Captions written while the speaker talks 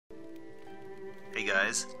Hey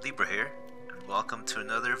guys, Libra here, and welcome to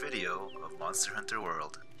another video of Monster Hunter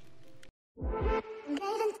World.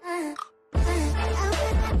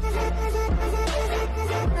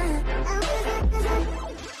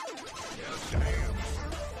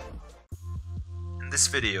 In this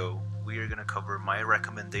video, we are going to cover my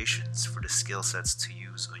recommendations for the skill sets to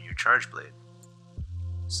use on your Charge Blade.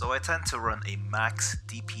 So I tend to run a max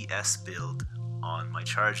DPS build on my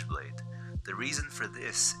Charge Blade. The reason for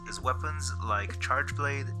this is weapons like Charge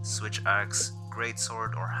Blade, Switch Axe,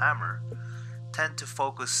 Greatsword or Hammer tend to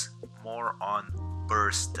focus more on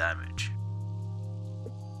burst damage.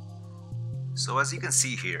 So as you can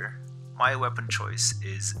see here, my weapon choice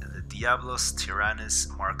is the Diablos Tyrannis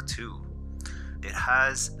Mark II. It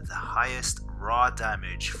has the highest raw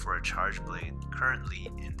damage for a Charge Blade currently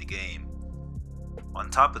in the game. On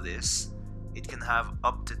top of this, it can have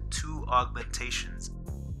up to 2 augmentations.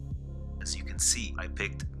 As you can see, I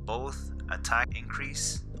picked both attack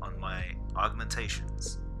increase on my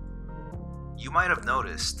augmentations. You might have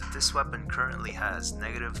noticed that this weapon currently has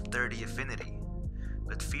 -30 affinity,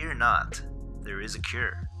 but fear not, there is a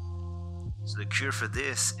cure. So the cure for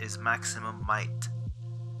this is maximum might.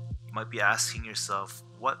 You might be asking yourself,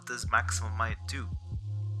 what does maximum might do?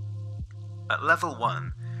 At level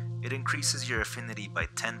 1, it increases your affinity by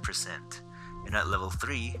 10%, and at level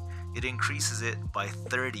 3, it increases it by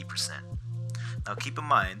 30%. Now keep in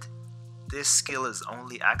mind, this skill is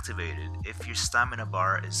only activated if your stamina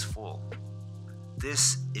bar is full.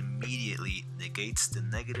 This immediately negates the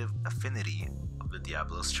negative affinity of the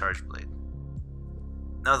Diablos Charge Blade.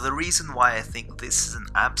 Now the reason why I think this is an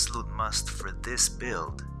absolute must for this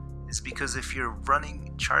build is because if you're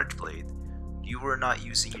running Charge Blade, you are not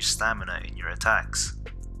using your stamina in your attacks.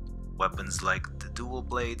 Weapons like the dual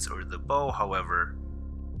blades or the bow, however,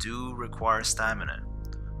 do require stamina,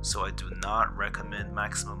 so I do not recommend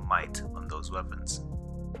maximum might on those weapons.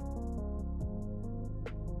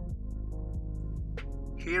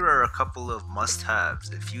 Here are a couple of must-haves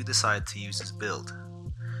if you decide to use this build.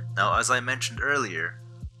 Now, as I mentioned earlier,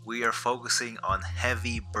 we are focusing on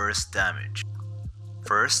heavy burst damage.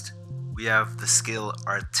 First, we have the skill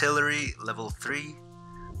Artilery level 3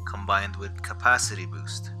 combined with Capacity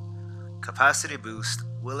Boost. Capacity Boost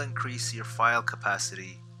will increase your file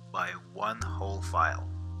capacity by 1 whole file.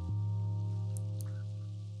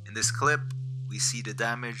 In this clip, we see the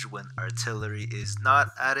damage when Artillery is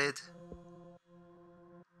not added.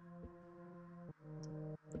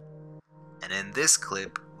 And in this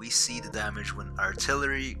clip, we see the damage when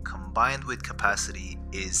Artillery combined with Capacity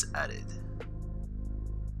is added.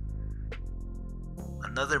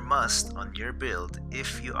 Another must on your build,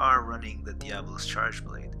 if you are running the Diablos Charge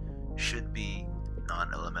Blade, should be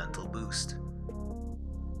non-elemental boost.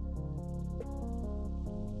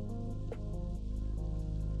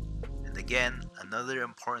 And again, another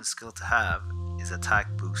important skill to have is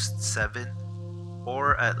attack boost 7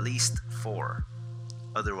 or at least 4.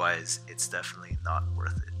 Otherwise, it's definitely not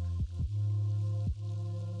worth it.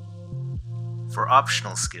 For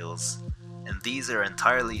optional skills, and these are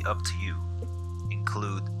entirely up to you,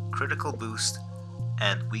 include critical boost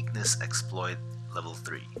and weakness exploit level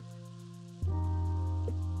 3.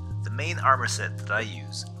 The main armor set that I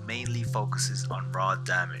use mainly focuses on raw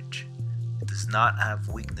damage. It does not have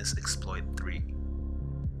weakness exploit 3.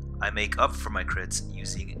 I make up for my crits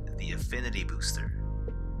using the affinity booster.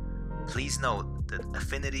 Please note that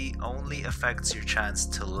affinity only affects your chance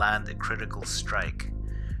to land a critical strike.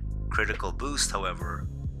 Critical boost, however,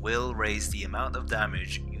 will raise the amount of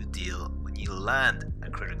damage you deal when you land a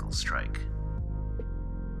critical strike.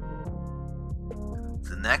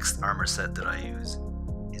 The next armor set that I use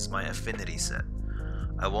is my affinity set.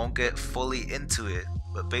 I won't get fully into it,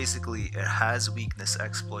 but basically it has weakness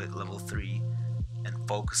exploit level 3 and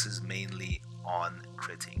focuses mainly on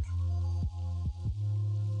critting.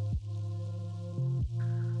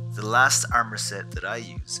 The last armor set that I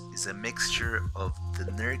use is a mixture of the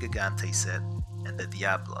Nergigante set and the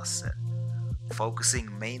Diablos set,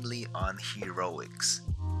 focusing mainly on heroics.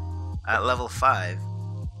 At level 5,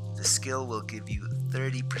 the skill will give you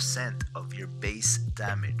 30% of your base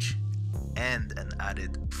damage and an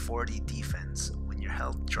added 40 defense when your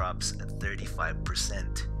health drops at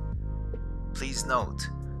 35%. Please note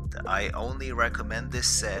that I only recommend this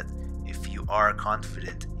set if you are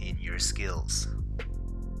confident in your skills.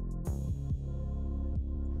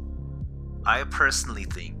 I personally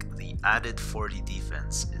think the added 40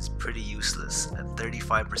 defense is pretty useless at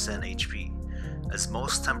 35% HP, as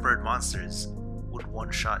most tempered monsters would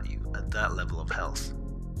one-shot you at that level of health.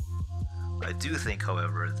 I do think,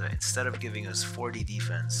 however, that instead of giving us 40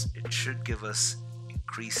 defense, it should give us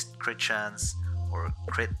increased crit chance or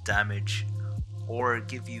crit damage or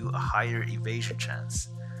give you a higher evasion chance,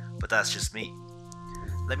 but that's just me.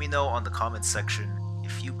 Let me know on the comments section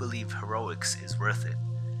if you believe heroics is worth it,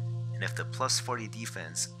 and if the plus 40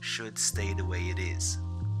 defense should stay the way it is.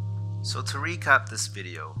 So to recap this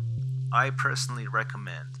video, I personally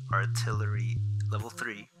recommend Artillery level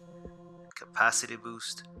 3, Capacity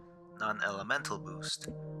boost, non-elemental boost,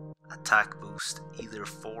 attack boost either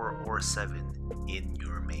 4 or 7 in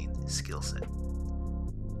your main skill set.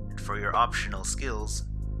 And for your optional skills,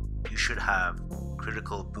 you should have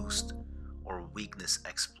critical boost or weakness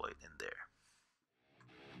exploit in there.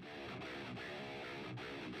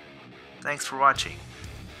 Thanks for watching.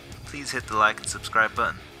 Please hit the like and subscribe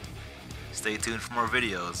button. Stay tuned for more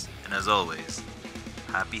videos, and as always,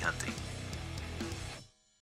 happy hunting.